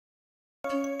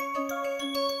Hello,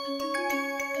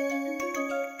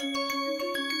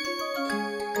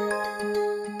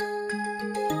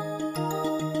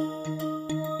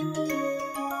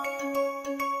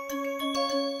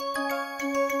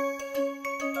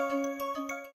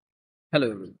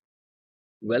 everyone.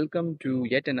 Welcome to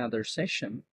yet another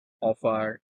session of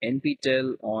our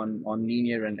NPTEL on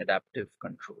linear and adaptive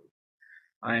control.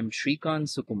 I am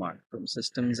Shrikant Sukumar from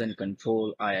Systems and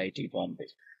Control IIT Bombay.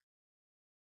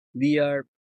 We are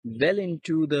well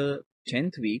into the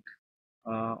 10th week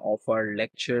of our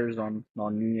lectures on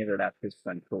nonlinear adaptive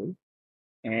control,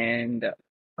 and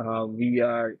we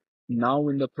are now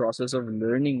in the process of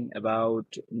learning about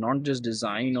not just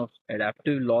design of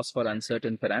adaptive laws for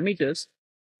uncertain parameters,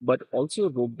 but also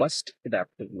robust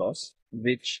adaptive laws,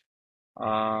 which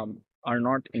are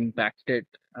not impacted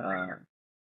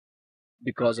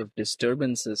because of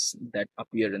disturbances that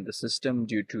appear in the system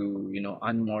due to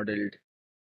unmodeled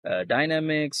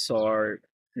dynamics or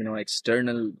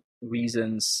external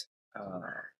reasons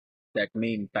that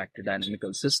may impact a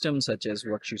dynamical system, such as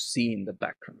what you see in the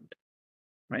background,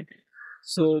 right?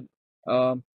 So,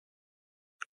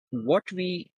 what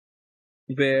we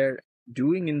were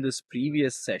doing in this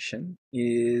previous session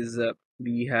is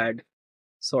we had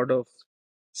sort of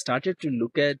started to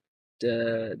look at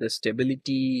the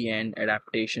stability and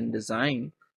adaptation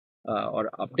design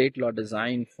or update law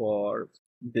design for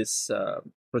this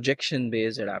projection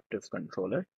based adaptive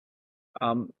controller.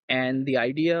 And the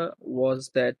idea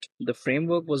was that the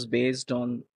framework was based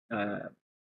on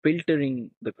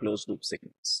filtering the closed loop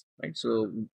signals, right?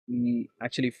 So we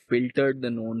actually filtered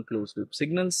the known closed loop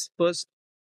signals first,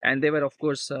 and they were, of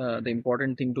course, the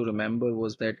important thing to remember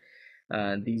was that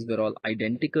these were all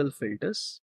identical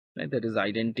filters, right? That is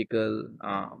identical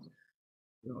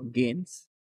gains,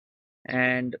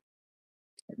 and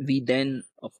we then,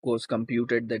 of course,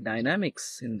 computed the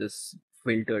dynamics in this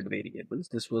filtered variables.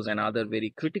 This was another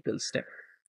very critical step,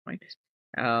 right?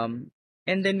 um,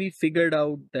 and then we figured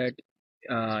out that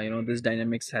this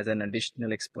dynamics has an additional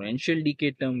exponential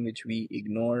decay term which we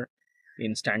ignore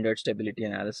in standard stability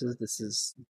analysis. This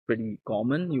is pretty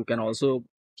common. You can also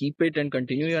keep it and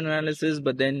continue your analysis,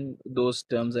 but then those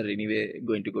terms are anyway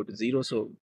going to go to zero, so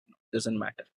it doesn't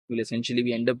matter. Will essentially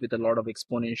we end up with a lot of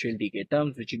exponential decay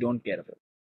terms which you don't care about.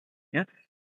 Yeah.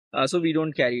 So we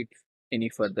don't carry it any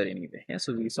further anyway. Yeah.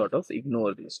 So we sort of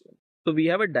ignore this one. So we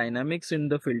have a dynamics in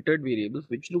the filtered variables,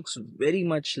 which looks very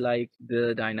much like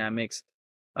the dynamics,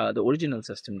 the original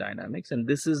system dynamics. And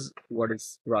this is what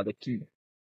is rather key.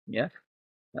 Yeah.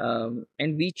 And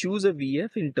we choose a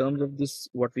VF in terms of this,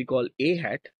 what we call A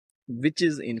hat, which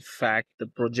is in fact the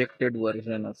projected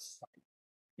version of phi.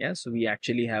 Yeah. So we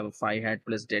actually have a phi hat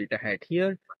plus delta hat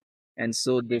here. And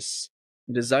so this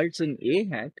results in A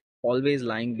hat always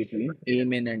lying between A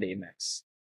min and A max.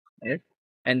 Right?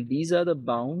 And these are the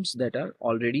bounds that are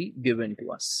already given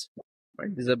to us.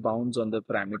 Right? These are bounds on the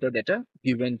parameter that are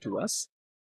given to us.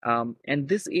 And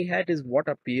this A hat is what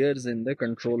appears in the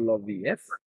control law VF.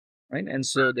 Right? And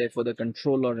so therefore the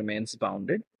control law remains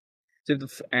bounded. So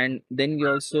and then we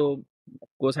also, of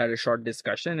course, had a short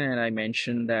discussion, and I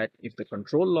mentioned that if the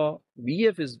control law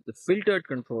VF is the filtered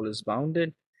control is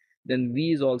bounded, then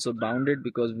V is also bounded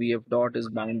because VF dot is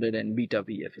bounded and beta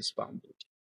VF is bounded.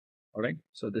 All right.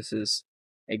 So this is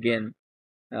again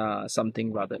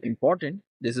something rather important.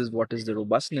 This is what is the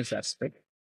robustness aspect.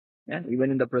 And even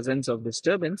in the presence of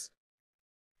disturbance,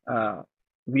 uh,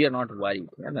 we are not worried.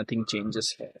 Yeah? Nothing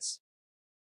changes for us.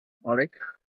 All right.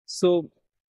 So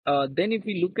then if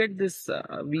we look at this,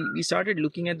 we started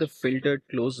looking at the filtered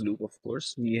closed loop, of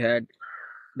course. We had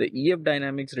the EF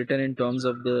dynamics written in terms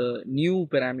of the new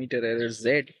parameter error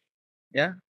Z.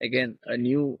 Yeah. Again, a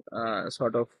new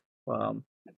sort of um,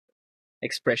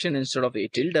 expression instead of A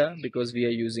tilde because we are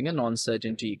using a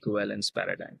non-certainty equivalence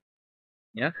paradigm.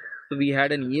 Yeah. So we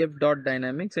had an EF dot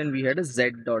dynamics and we had a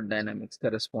Z dot dynamics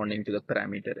corresponding to the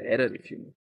parameter error, if you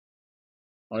know.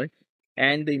 All right.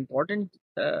 And the important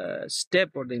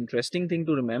step or the interesting thing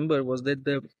to remember was that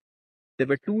there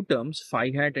were two terms,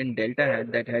 phi hat and delta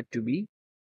hat, that had to be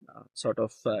sort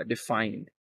of defined.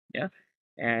 Yeah.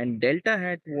 And delta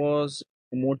hat was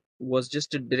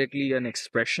just directly an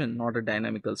expression, not a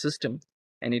dynamical system,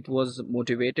 and it was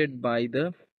motivated by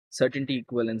the certainty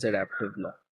equivalence adaptive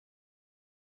law.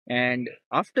 And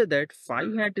after that,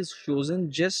 phi hat is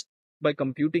chosen just by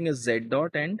computing a z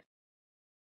dot and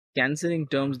cancelling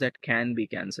terms that can be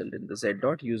cancelled in the z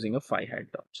dot using a phi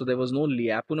hat dot. So there was no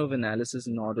Lyapunov analysis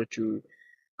in order to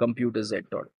compute a z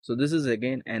dot. So this is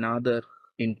again another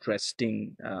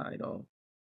interesting,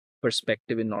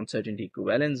 perspective in non-certainty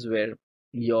equivalence where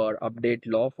your update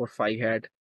law for phi hat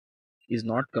is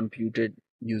not computed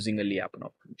using a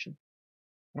Lyapunov function,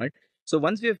 right? So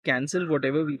once we have cancelled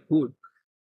whatever we could,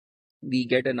 we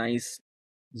get a nice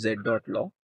z dot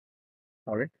law,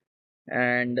 all right?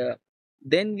 And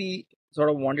then we sort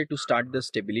of wanted to start the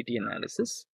stability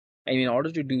analysis. And in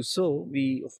order to do so,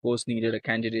 we of course needed a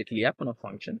candidate Lyapunov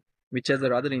function, which has a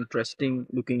rather interesting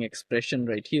looking expression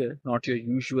right here, not your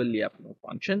usual Lyapunov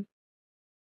function.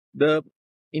 The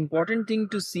important thing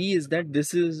to see is that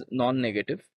this is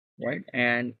non-negative, right?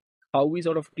 And how we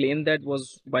sort of claim that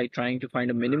was by trying to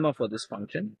find a minima for this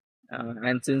function.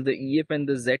 And since the EF and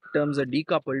the Z terms are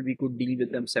decoupled, we could deal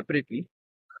with them separately.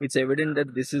 It's evident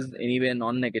that this is anyway a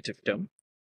non-negative term.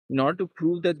 In order to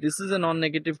prove that this is a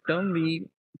non-negative term, we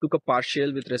took a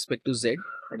partial with respect to Z.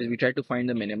 That is, we tried to find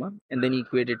the minima and then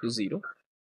equate it to 0.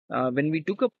 When we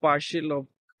took a partial of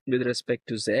with respect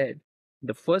to Z,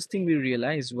 the first thing we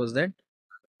realized was that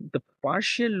the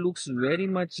partial looks very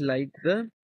much like the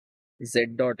z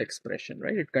dot expression,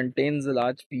 right? It contains a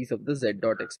large piece of the z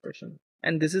dot expression.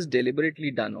 And this is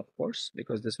deliberately done, of course,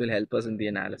 because this will help us in the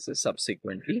analysis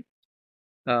subsequently.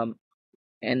 Um,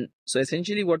 and so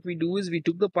essentially what we do is we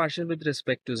took the partial with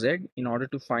respect to z. In order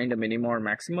to find a minima or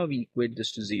maxima, we equate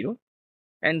this to 0.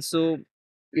 And so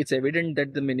it's evident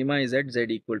that the minima is at z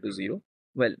equal to 0.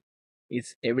 Well,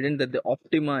 it's evident that the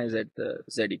optima is at the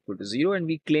z equal to 0, and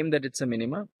we claim that it's a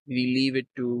minima. We leave it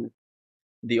to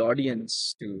the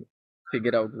audience to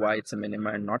figure out why it's a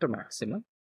minima and not a maxima.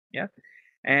 Yeah.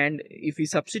 And if we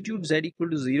substitute z equal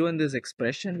to 0 in this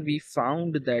expression, we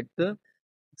found that the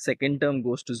second term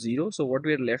goes to 0. So what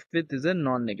we are left with is a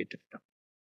non-negative term.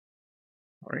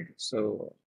 All right.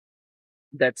 So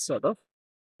that's sort of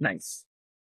nice.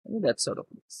 That's sort of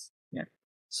nice. Yeah.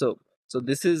 So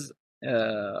this is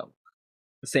uh,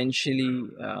 essentially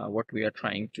what we are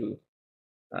trying to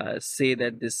say,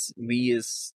 that this V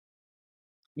is,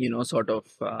 sort of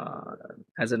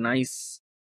has a nice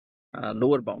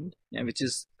lower bound, yeah, which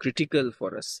is critical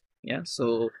for us. Yeah.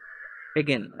 So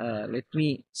again, let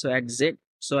me, so at Z,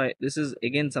 this is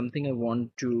again something I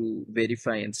want to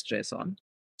verify and stress on.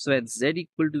 So at Z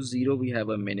equal to 0, we have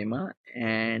a minima,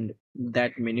 and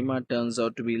that minima turns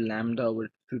out to be lambda over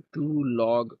to 2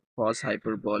 log cos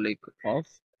hyperbolic of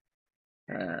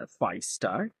phi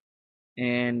star.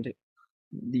 And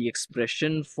the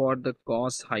expression for the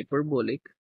cos hyperbolic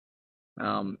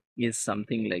is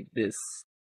something like this,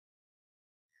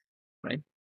 right?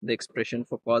 The expression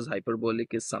for cos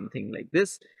hyperbolic is something like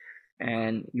this.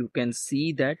 And you can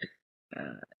see that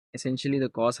uh, essentially the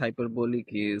cos hyperbolic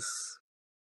is,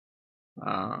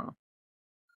 uh,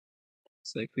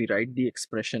 so if we write the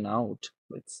expression out,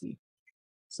 let's see.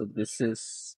 So this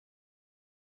is,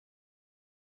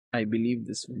 I believe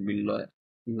this will be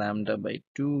lambda by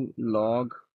 2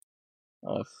 log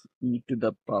of e to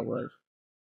the power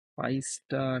phi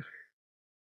star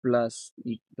plus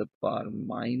e to the power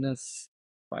minus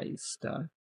phi star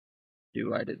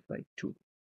divided by 2.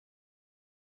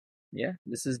 Yeah,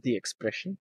 this is the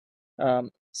expression.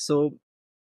 So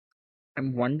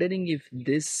I'm wondering if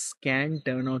this can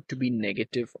turn out to be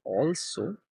negative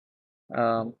also.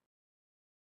 Um,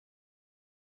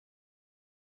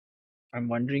 I'm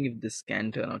wondering if this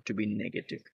can turn out to be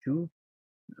negative too.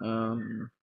 Um,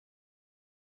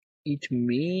 it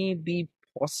may be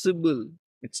possible.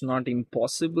 It's not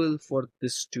impossible for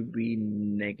this to be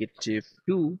negative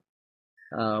too.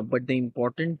 But the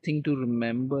important thing to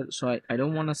remember, so I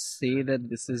don't want to say that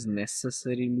this is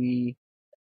necessarily,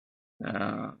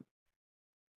 uh,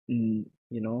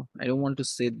 I don't want to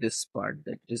say this part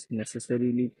that is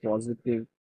necessarily positive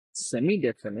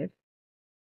semi-definite.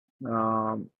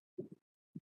 Um,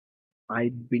 I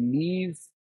believe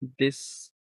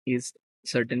this is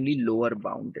certainly lower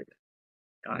bounded.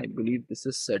 I believe this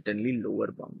is certainly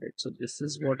lower bounded. So this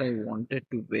is what I wanted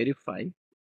to verify,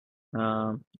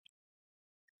 um,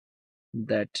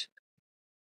 that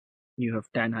you have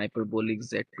tan hyperbolic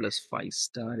z plus phi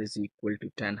star is equal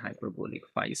to tan hyperbolic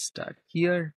phi star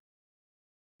here,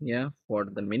 yeah, for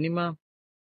the minima.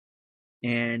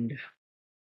 And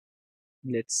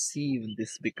let's see if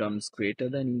this becomes greater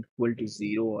than equal to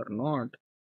 0 or not.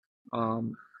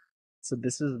 So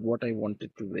this is what I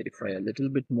wanted to verify a little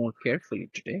bit more carefully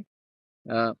today.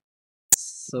 Uh,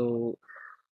 so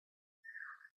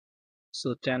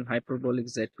tan hyperbolic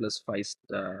z plus phi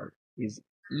star is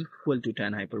equal to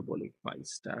tan hyperbolic phi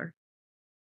star.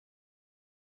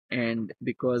 And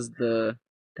because the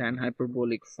tan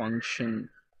hyperbolic function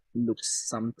looks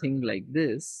something like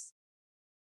this,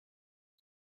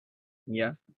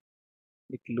 yeah,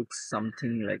 it looks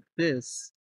something like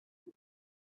this.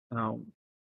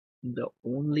 The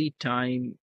only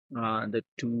time the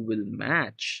two will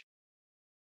match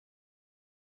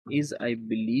is, I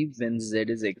believe, when z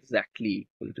is exactly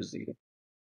equal to 0.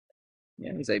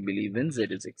 Yeah, is I believe when z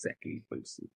is exactly equal to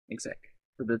 0. Exactly.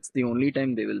 So that's the only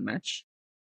time they will match.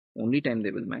 Only time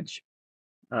they will match.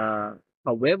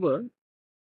 However,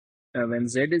 when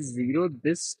z is 0,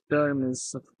 this term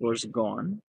is of course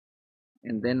gone.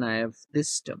 And then I have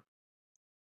this term.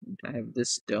 I have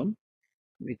this term,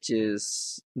 which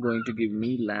is going to give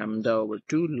me lambda over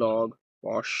 2 log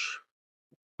posh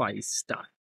phi star.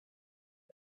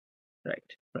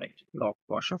 Right. Log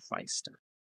posh of phi star.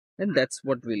 And that's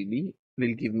what will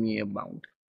give me a bound.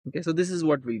 Okay, so this is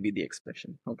what will be the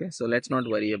expression. Okay, so let's not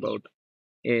worry about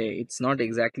it's not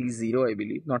exactly 0, I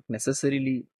believe, not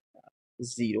necessarily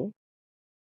 0.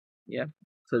 Yeah,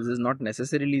 so this is not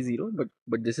necessarily 0,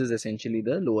 but this is essentially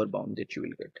the lower bound that you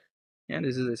will get. Yeah,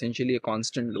 this is essentially a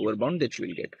constant lower bound that you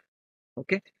will get.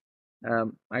 Okay,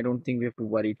 I don't think we have to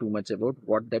worry too much about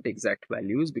what that exact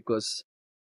value is, because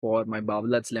for my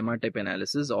Bavlat's lemma type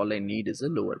analysis, all I need is a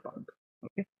lower bound.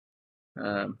 Okay,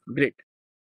 great.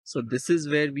 So this is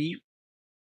where we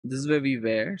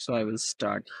were. So I will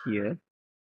start here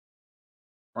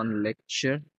on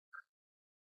lecture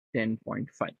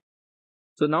 10.5.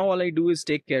 So now all I do is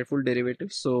take careful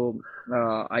derivatives. So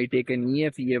I take an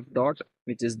EF dot,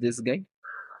 which is this guy,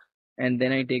 and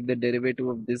then I take the derivative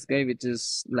of this guy, which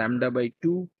is lambda by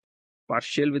 2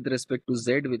 partial with respect to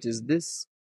z, which is this,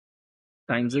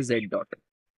 times a z dot.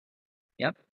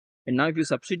 Yeah. And now if you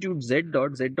substitute z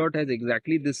dot has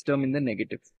exactly this term in the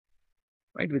negative,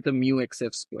 right, with a mu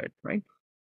xf squared, right?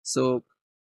 So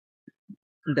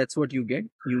that's what you get.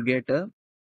 You get a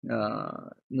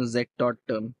z dot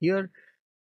term here.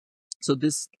 So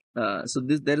this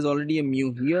there is already a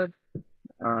mu here.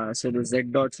 So the z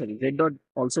dot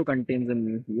also contains a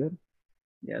mu here.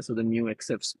 Yeah, so the mu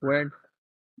xf squared.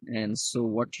 And so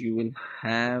what you will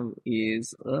have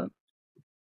is a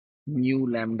mu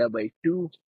lambda by 2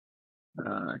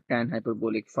 tan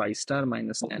hyperbolic phi star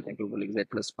minus tan hyperbolic z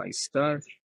plus phi star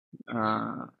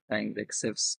times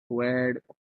xf squared,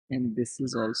 and this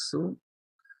is also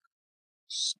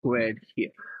squared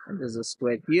here, and there's a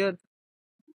square here.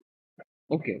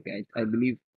 Okay, I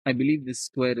believe this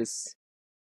square is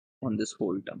on this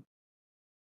whole term.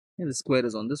 And the square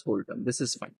is on this whole term. This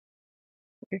is fine.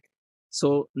 Okay,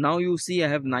 so now you see I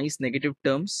have nice negative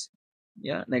terms.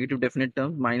 Yeah, negative definite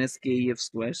term minus kef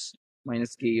squares,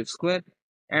 minus kef square,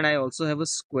 and I also have a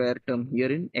square term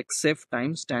here in xf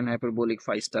times tan hyperbolic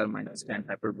phi star minus tan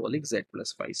hyperbolic z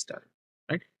plus phi star,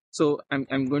 right? So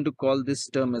I'm going to call this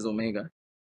term as omega.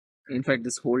 In fact,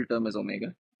 this whole term is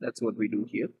omega. That's what we do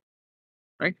here,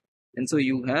 right? And so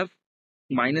you have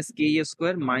minus kef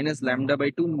square minus lambda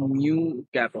by 2 mu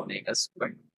cap omega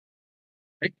square,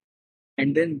 right?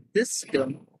 And then this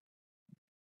term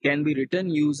can be written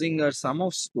using a sum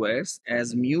of squares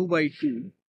as mu by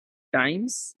 2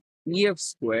 times ef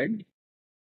squared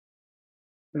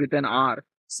with an r,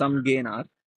 some gain r.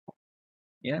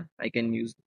 Yeah, I can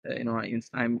use,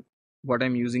 I'm what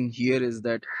I'm using here is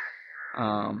that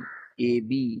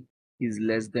AB is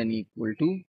less than equal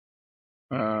to,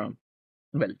 well,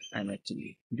 I'm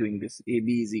actually doing this.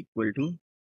 AB is equal to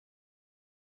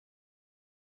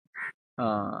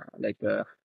like a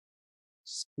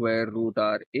square root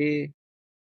RA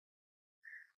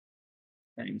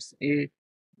times A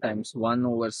times 1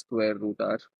 over square root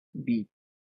RB.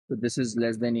 So this is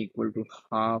less than equal to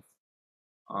half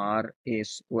RA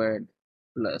squared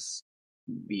plus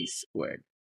B squared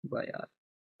by R.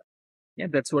 Yeah,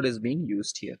 that's what is being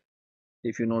used here.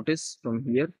 If you notice from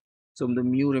here, so the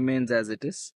mu remains as it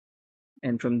is.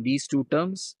 And from these two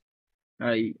terms,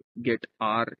 I get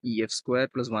R EF square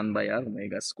plus 1 by R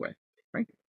omega square, right?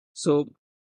 So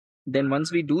then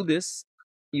once we do this,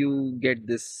 you get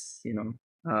this,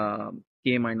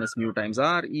 K minus mu times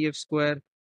R EF square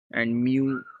and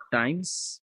mu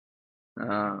times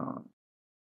uh,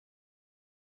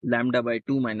 lambda by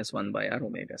 2 minus 1 by R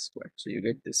omega squared. So you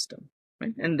get this term,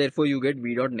 right? And therefore you get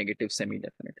V dot negative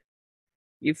semi-definite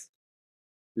if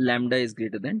lambda is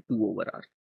greater than 2 over R,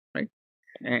 right?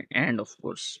 And of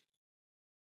course,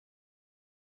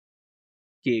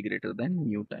 K greater than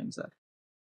mu times R.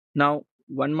 Now,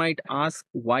 one might ask,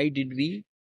 why did we,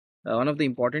 one of the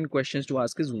important questions to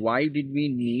ask is, why did we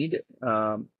need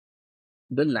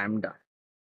the lambda,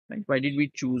 right? Why did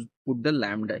we put the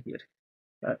lambda here?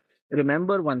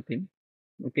 Remember one thing,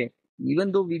 okay,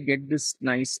 even though we get this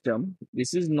nice term,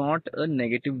 this is not a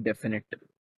negative definite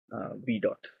V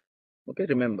dot. Okay,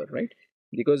 remember, right?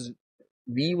 Because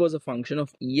V was a function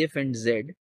of EF and Z,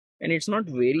 and it's not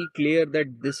very clear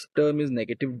that this term is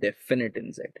negative definite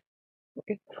in Z.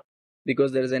 Okay,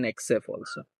 because there is an XF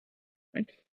also, right?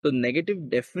 So negative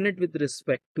definite with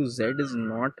respect to z is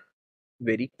not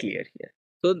very clear here.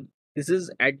 So this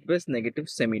is at best negative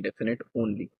semi-definite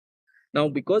only. Now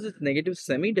because it's negative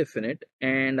semi-definite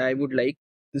and I would like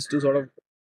this to sort of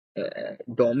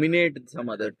dominate some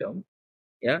other term,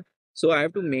 yeah, so I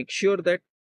have to make sure that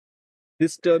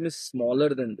this term is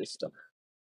smaller than this term,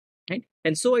 right?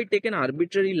 And so I take an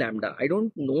arbitrary lambda. I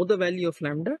don't know the value of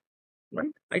lambda,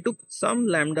 right? I took some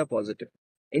lambda positive.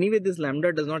 Anyway, this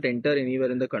lambda does not enter anywhere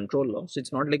in the control law, so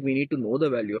it's not like we need to know the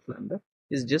value of lambda.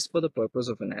 It's just for the purpose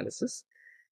of analysis.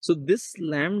 So this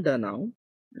lambda now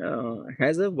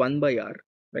has a 1 by r,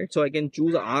 right? So I can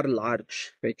choose r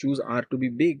large. If I choose r to be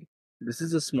big, this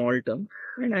is a small term,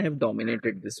 and I have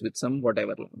dominated this with some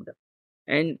whatever lambda.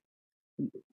 And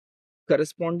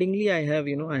correspondingly, I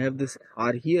have this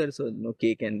r here, so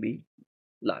k can be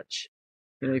large.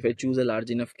 If I choose a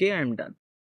large enough k, I'm done.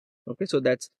 Okay, so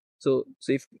that's so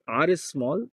if r is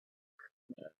small,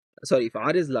 sorry, if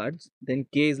r is large, then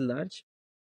k is large,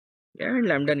 and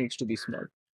lambda needs to be small.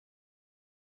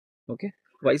 Okay,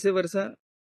 vice versa.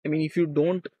 I mean, if you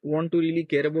don't want to really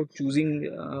care about choosing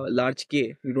large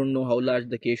k, you don't know how large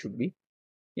the k should be,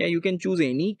 yeah, you can choose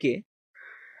any k,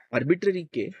 arbitrary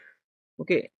k.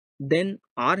 Okay, then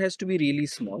r has to be really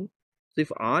small. So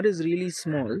if r is really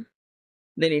small,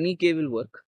 then any k will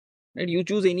work. And you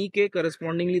choose any k,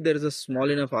 correspondingly there is a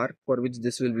small enough r for which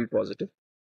this will be positive,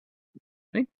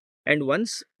 right? And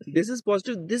once this is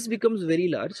positive, this becomes very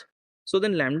large, so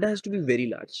then lambda has to be very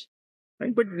large,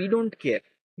 right? But we don't care.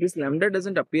 This lambda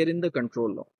doesn't appear in the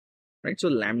control law, right? So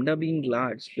lambda being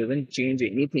large doesn't change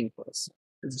anything for us.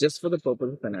 It's just for the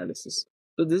purpose of analysis.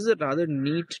 So this is a rather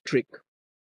neat trick,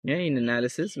 yeah, in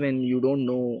analysis, when you don't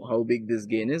know how big this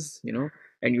gain is,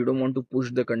 and you don't want to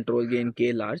push the control gain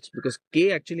k large, because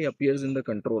k actually appears in the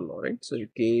control law, right? So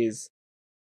k is,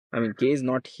 I mean, k is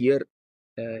not here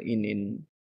in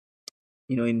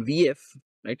VF,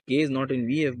 right? K is not in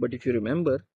VF, but if you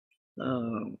remember,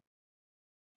 uh,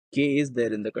 k is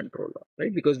there in the control law,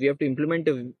 right? Because we have to implement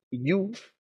a u,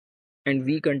 and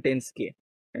v contains k,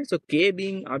 right? So k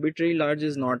being arbitrarily large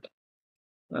is not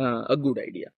a good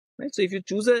idea, right? So if you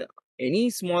choose any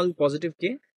small positive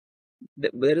k,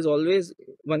 there is always,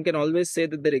 one can always say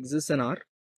that there exists an r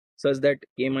such that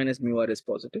k minus mu r is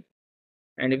positive.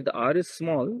 And if the r is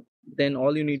small, then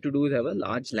all you need to do is have a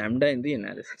large lambda in the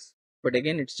analysis. But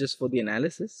again, it's just for the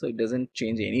analysis, so it doesn't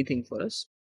change anything for us.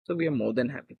 So we are more than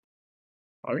happy.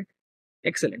 All right,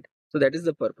 excellent. So that is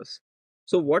the purpose.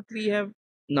 So what we have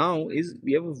now is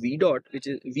we have a v dot, which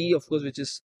is v, of course, which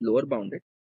is lower bounded,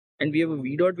 and we have a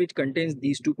v dot which contains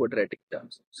these two quadratic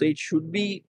terms. So it should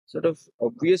be sort of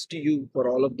obvious to you, for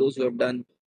all of those who have done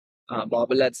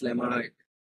Babolat's lemma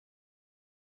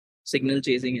signal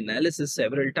chasing analysis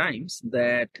several times,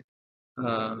 that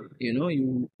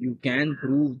you can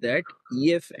prove that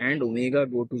EF and omega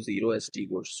go to 0 as t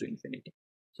goes to infinity.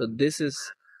 So this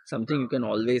is something you can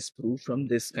always prove from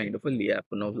this kind of a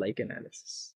Lyapunov like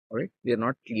analysis. All right, we are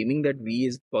not claiming that V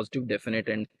is positive definite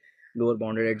and lower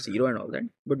bounded at 0 and all that,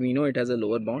 but we know it has a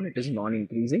lower bound, it is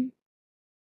non-increasing.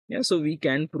 Yeah, so we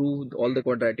can prove all the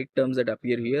quadratic terms that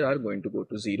appear here are going to go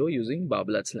to 0 using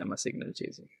Babolat's lemma signal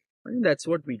chasing. And that's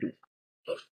what we do,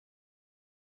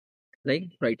 like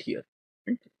right here.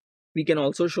 Right? We can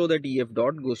also show that EF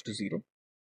dot goes to 0.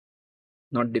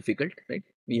 Not difficult, right?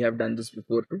 We have done this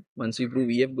before too. Once we prove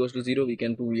EF goes to 0, we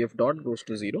can prove EF dot goes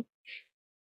to 0.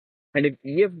 And if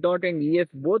EF dot and EF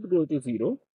both go to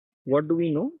 0, what do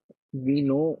we know? We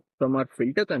know from our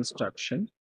filter construction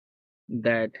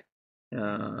that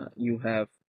you have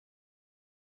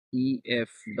EF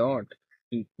dot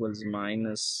equals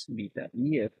minus beta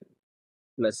EF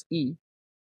plus E,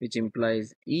 which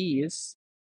implies E is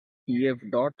EF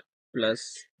dot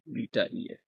plus beta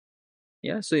EF.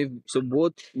 Yeah, so if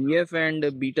both EF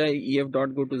and beta EF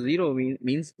dot go to 0,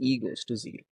 means E goes to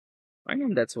 0. Right?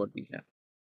 And that's what we have.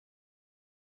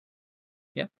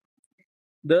 Yeah.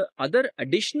 The other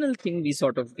additional thing we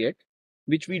sort of get,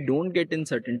 which we don't get in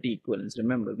certainty equivalence.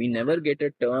 Remember, we never get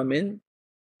a term in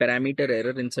parameter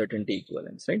error in certainty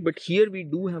equivalence, right? But here we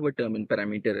do have a term in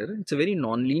parameter error. It's a very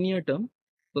non-linear term,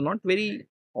 so not very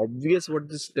obvious what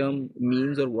this term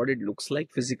means or what it looks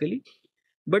like physically.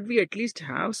 But we at least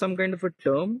have some kind of a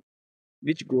term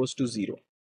which goes to 0.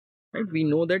 Right? We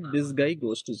know that this guy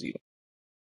goes to 0.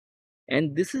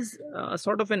 And this is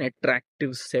sort of an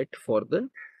attractive set for the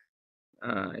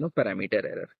parameter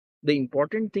error. The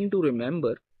important thing to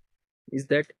remember is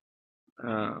that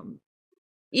um,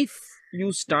 if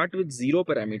you start with 0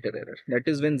 parameter error, that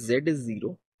is when z is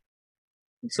 0,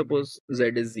 suppose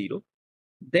z is 0,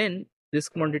 then this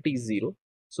quantity is 0,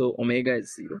 so omega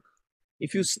is 0.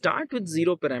 if you start with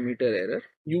zero parameter error,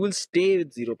 you will stay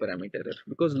with zero parameter error,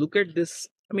 because look at this.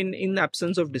 I mean, in the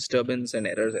absence of disturbance and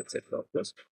errors, etc. Of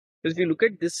course, because if you look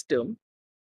at this term,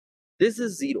 this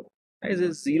is zero. As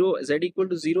a zero, z equal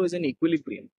to zero is an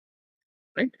equilibrium,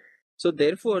 right? So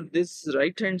therefore, this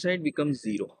right hand side becomes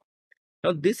zero.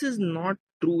 Now, this is not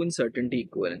true in certainty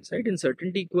equivalence, right? In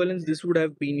certainty equivalence, this would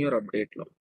have been your update law.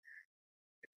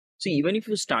 So even if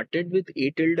you started with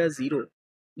a tilde 0,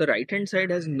 the right hand side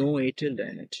has no a tilde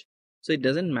in it. So it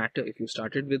doesn't matter if you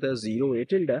started with a 0 a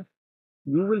tilde,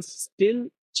 you will still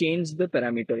change the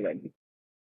parameter value,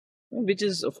 which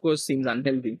is of course seems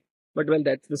unhealthy, but well,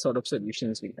 that's the sort of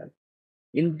solutions we have.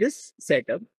 In this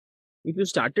setup, if you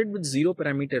started with zero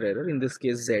parameter error, in this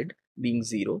case z being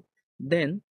 0,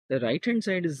 then the right hand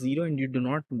side is 0 and you do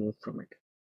not move from it.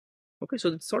 Okay, so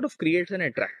it sort of creates an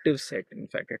attractive set, in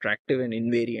fact, attractive and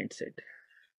invariant set.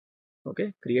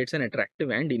 Okay, creates an attractive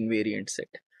and invariant set,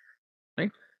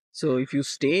 right? So if you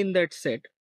stay in that set,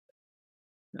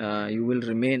 you will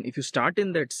remain, if you start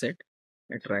in that set,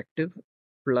 attractive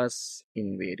plus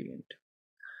invariant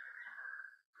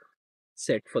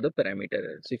set for the parameter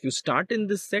error. So if you start in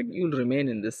this set, you will remain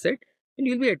in this set and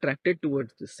you'll be attracted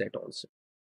towards this set also.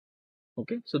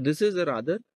 Okay, so this is a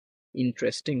rather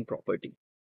interesting property,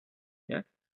 yeah,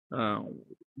 uh,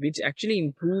 which actually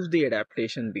improves the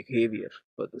adaptation behavior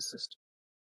for the system.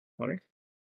 All right,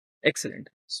 excellent.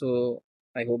 So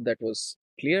I hope that was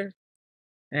clear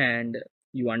and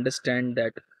you understand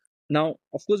that. Now,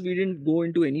 of course, we didn't go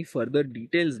into any further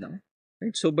details now,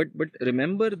 right? So, but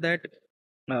remember that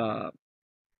uh,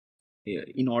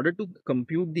 in order to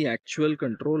compute the actual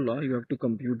control law, you have to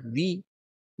compute V,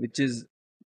 which is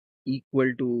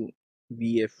equal to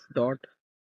Vf dot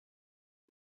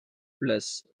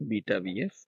plus beta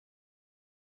Vf,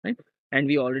 right? And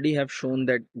we already have shown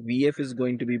that Vf is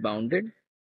going to be bounded,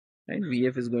 right?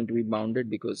 Vf is going to be bounded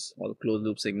because all closed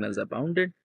loop signals are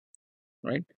bounded,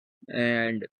 right?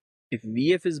 And if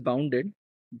Vf is bounded,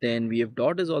 then Vf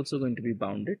dot is also going to be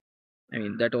bounded. I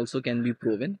mean, that also can be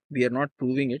proven. We are not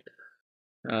proving it.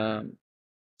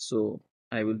 So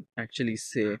I will actually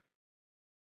say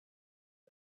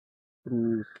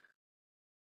prove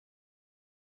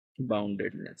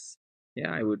boundedness.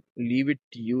 Yeah, I would leave it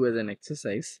to you as an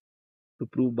exercise to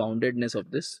prove boundedness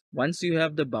of this. Once you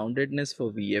have the boundedness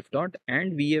for Vf dot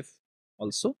and Vf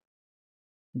also,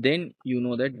 then you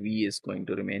know that V is going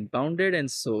to remain bounded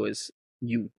and so is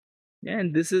U.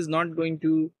 And this is not going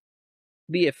to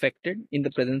be affected in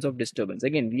the presence of disturbance.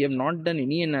 Again, we have not done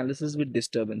any analysis with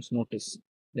disturbance. Notice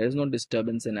there is no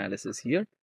disturbance analysis here.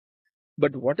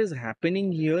 But what is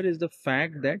happening here is the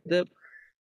fact that the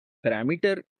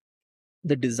parameter,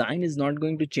 the design is not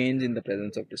going to change in the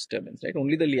presence of disturbance, right?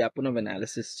 Only the Lyapunov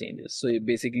analysis changes. So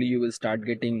basically, you will start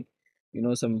getting,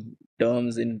 some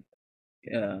terms in,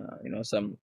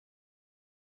 some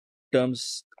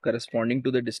terms corresponding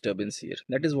to the disturbance here.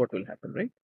 That is what will happen,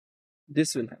 right?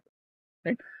 This will happen,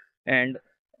 right? And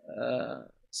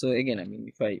so again, I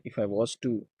mean, if I was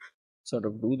to sort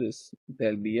of do this,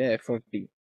 there'll be a f of t,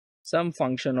 some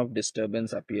function of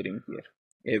disturbance appearing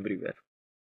here everywhere.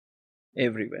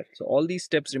 So all these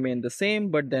steps remain the same,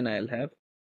 but then I'll have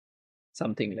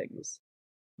something like this.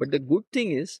 But the good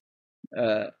thing is,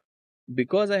 uh,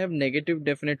 because I have negative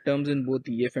definite terms in both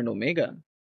EF and omega,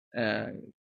 uh,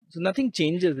 so nothing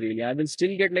changes really. I will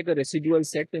still get like a residual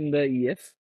set in the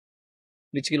EF,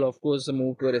 which will of course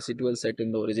move to a residual set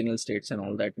in the original states and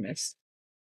all that mess.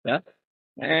 Yeah.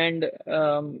 And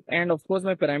of course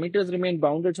my parameters remain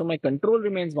bounded, so my control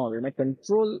remains bounded. My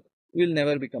control will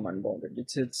never become unbounded.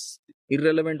 It's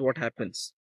irrelevant what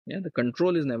happens. Yeah, the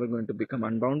control is never going to become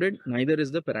unbounded, neither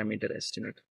is the parameter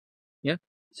estimate. Yeah.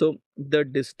 So the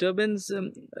disturbance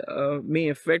may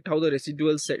affect how the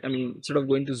residual set, I mean, instead of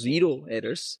going to zero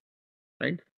errors,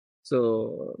 right?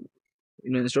 So,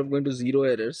 instead of going to zero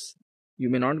errors, you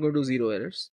may not go to zero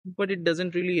errors, but it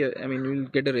doesn't really, I mean, you'll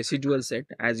get a residual set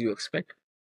as you expect,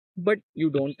 but you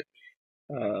don't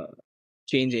uh,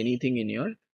 change anything in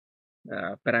your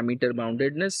parameter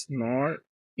boundedness nor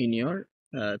in your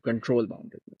control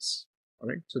boundedness. All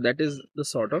right. So that is the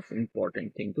sort of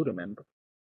important thing to remember.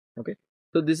 Okay.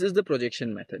 So this is the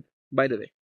projection method. By the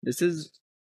way, this is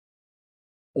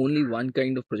only one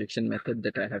kind of projection method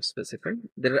that I have specified.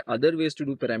 There are other ways to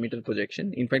do parameter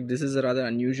projection. In fact, this is a rather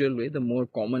unusual way. The more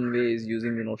common way is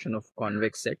using the notion of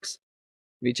convex sets,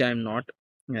 which I am not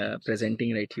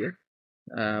presenting right here.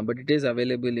 But it is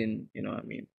available in,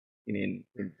 in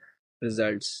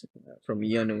results from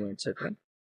EANU, etc.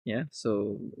 Yeah.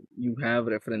 So you have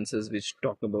references which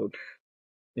talk about,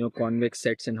 convex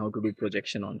sets and how to do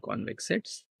projection on convex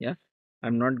sets. Yeah.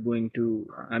 I'm not going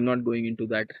into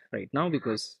that right now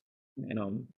because,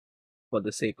 for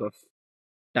the sake of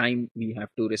time, we have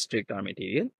to restrict our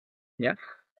material. Yeah.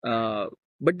 Uh,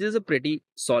 but this is a pretty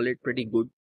solid, pretty good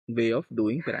way of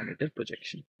doing parameter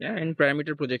projection. Yeah. And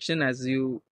parameter projection, as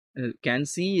you can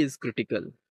see, is critical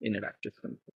in adaptive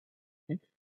control. Okay?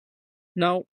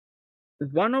 Now,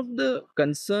 one of the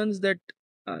concerns that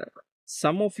uh,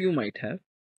 some of you might have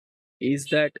is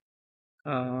that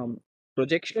um,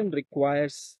 projection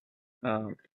requires uh,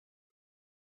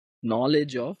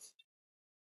 knowledge of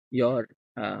your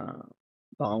uh,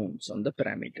 bounds on the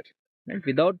parameter. Right?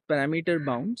 Without parameter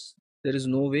bounds, there is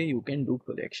no way you can do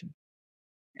projection.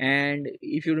 And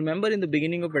if you remember in the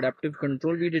beginning of adaptive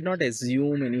control, we did not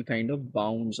assume any kind of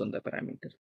bounds on the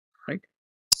parameter, right?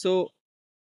 So,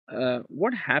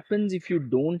 what happens if you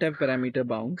don't have parameter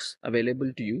bounds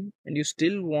available to you and you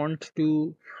still want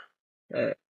to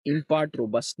uh, impart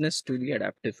robustness to the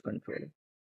adaptive controller?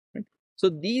 Right? So,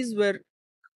 these were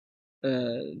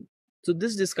uh, so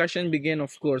this discussion began,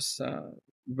 of course,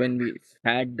 when we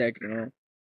had that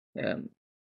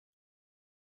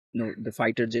the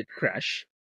fighter jet crash,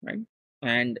 right?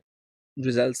 And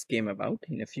results came about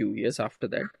in a few years after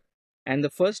that. And the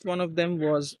first one of them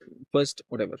was first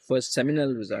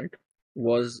seminal result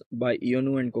was by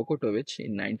Ionu and Kokotovich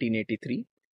in 1983.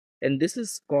 And this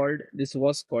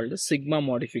was called a sigma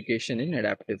modification in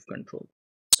adaptive control.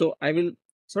 So I will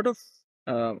sort of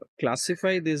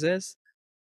classify this as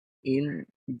in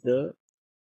the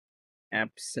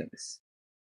absence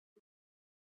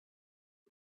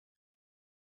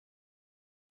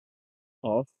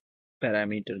of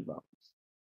parameter bound.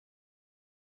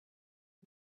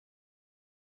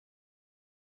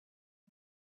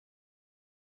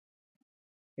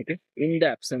 Okay, in the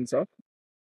absence of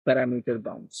parameter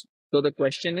bounds. So the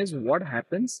question is, what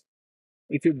happens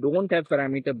if you don't have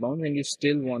parameter bounds and you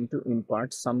still want to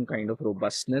impart some kind of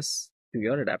robustness to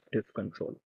your adaptive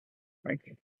control, right?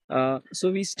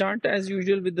 So we start as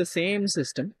usual with the same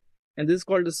system, and this is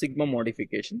called the sigma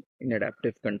modification in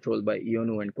adaptive control by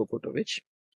Ionu and Kokotovich.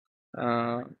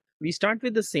 Uh, we start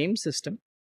with the same system.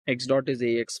 X dot is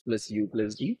ax plus u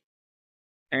plus d,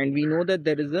 and we know that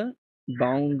there is a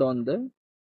bound on the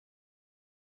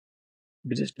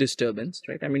disturbance,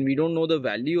 right? I mean, we don't know the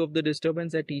value of the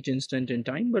disturbance at each instant in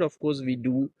time, but of course, we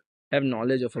do have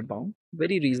knowledge of a bound.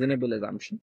 Very reasonable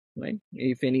assumption, right?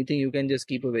 If anything, you can just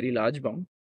keep a very large bound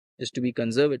just to be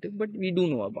conservative, but we do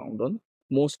know a bound on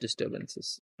most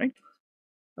disturbances, right?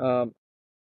 Um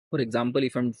for example,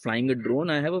 if I'm flying a drone,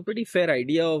 I have a pretty fair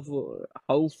idea of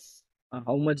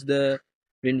how much the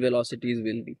wind velocities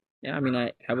will be. Yeah, I mean,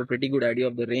 I have a pretty good idea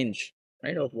of the range,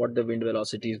 right, of what the wind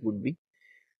velocities would be.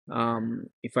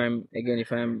 If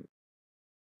I'm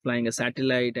flying a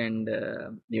satellite and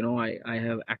I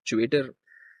have actuator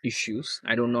issues,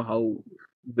 I don't know how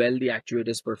well the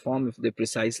actuators perform, if they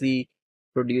precisely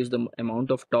produce the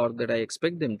amount of torque that I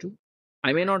expect them to.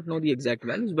 I may not know the exact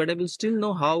values, but I will still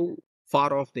know how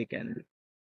far off they can be.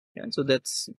 Yeah, so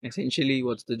that's essentially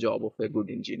what's the job of a good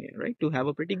engineer, right? To have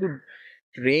a pretty good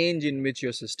range in which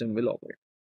your system will operate.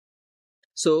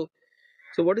 So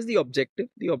so what is the objective?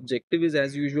 The objective is,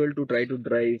 as usual, to try to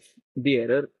drive the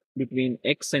error between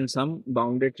x and some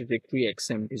bounded trajectory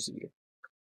xm to 0.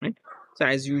 Right? So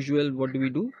as usual, what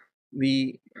do?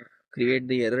 We create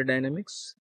the error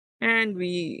dynamics and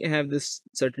we have this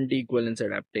certainty equivalence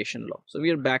adaptation law. So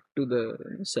we are back to the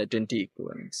certainty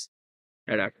equivalence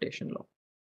adaptation law.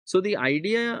 So the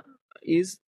idea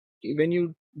is, when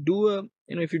you do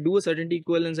if you do a certainty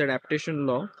equivalence adaptation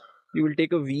law, you will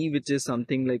take a v which is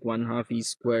something like 1 half e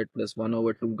squared plus 1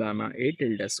 over 2 gamma a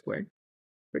tilde squared.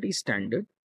 Pretty standard,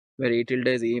 where a tilde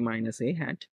is a minus a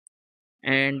hat.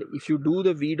 And if you do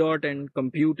the v dot and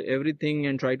compute everything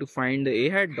and try to find the a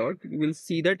hat dot, you will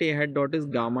see that a hat dot is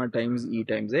gamma times e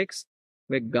times x,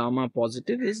 where gamma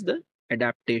positive is the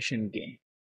adaptation gain.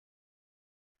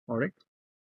 All right.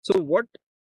 So what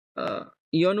uh,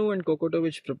 Ionu and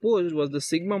Kokotovich proposed was the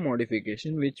sigma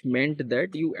modification, which meant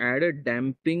that you add a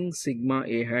damping sigma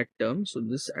a hat term, so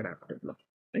this adaptive law.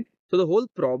 Right? So the whole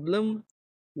problem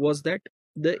was that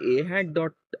the a hat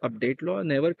dot update law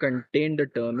never contained a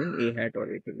term in a hat or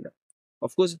a tilde.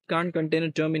 Of course, it can't contain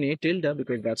a term in a tilde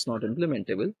because that's not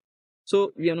implementable.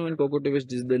 So Ionu and Kokotovich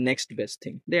did the next best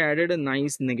thing. They added a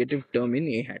nice negative term in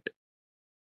a hat.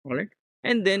 All right,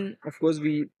 and then of course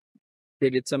they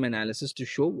did some analysis to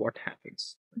show what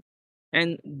happens.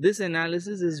 And this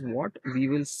analysis is what we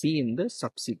will see in the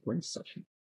subsequent session.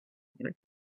 Right?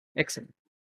 Excellent.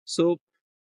 So,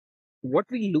 what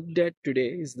we looked at today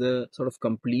is the sort of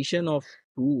completion of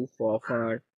proof of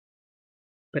our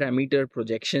parameter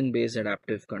projection based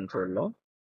adaptive control law.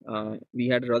 we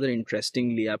had a rather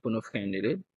interesting Lyapunov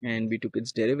candidate, and we took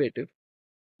its derivative.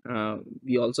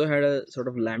 We also had a sort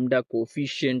of lambda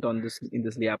coefficient on this in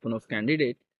this Lyapunov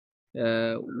candidate,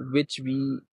 uh, which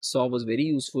we saw was very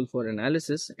useful for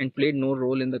analysis and played no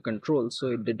role in the control.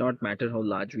 So it did not matter how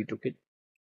large we took it.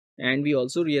 And we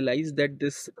also realized that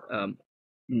this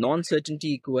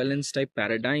non-certainty equivalence type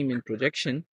paradigm in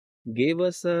projection gave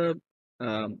us a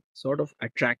sort of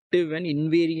attractive and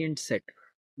invariant set,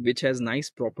 which has nice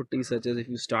properties such as if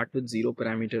you start with zero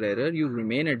parameter error, you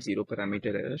remain at zero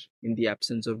parameter error in the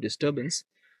absence of disturbance.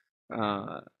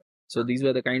 uh, so these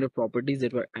were the kind of properties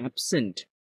that were absent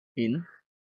in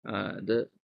the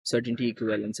certainty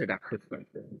equivalence adaptive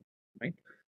control, right?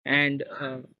 And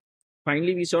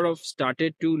finally, we sort of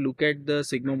started to look at the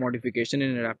sigma modification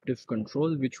in adaptive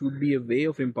control, which would be a way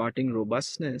of imparting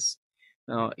robustness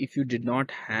if you did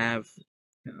not have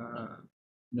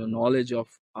knowledge of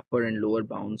upper and lower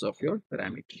bounds of your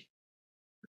parameter.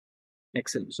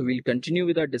 Excellent. So we'll continue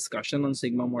with our discussion on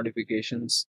sigma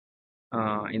modifications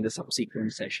in the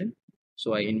subsequent session.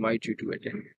 So I invite you to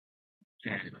attend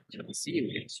and see you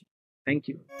again soon. Thank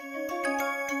you.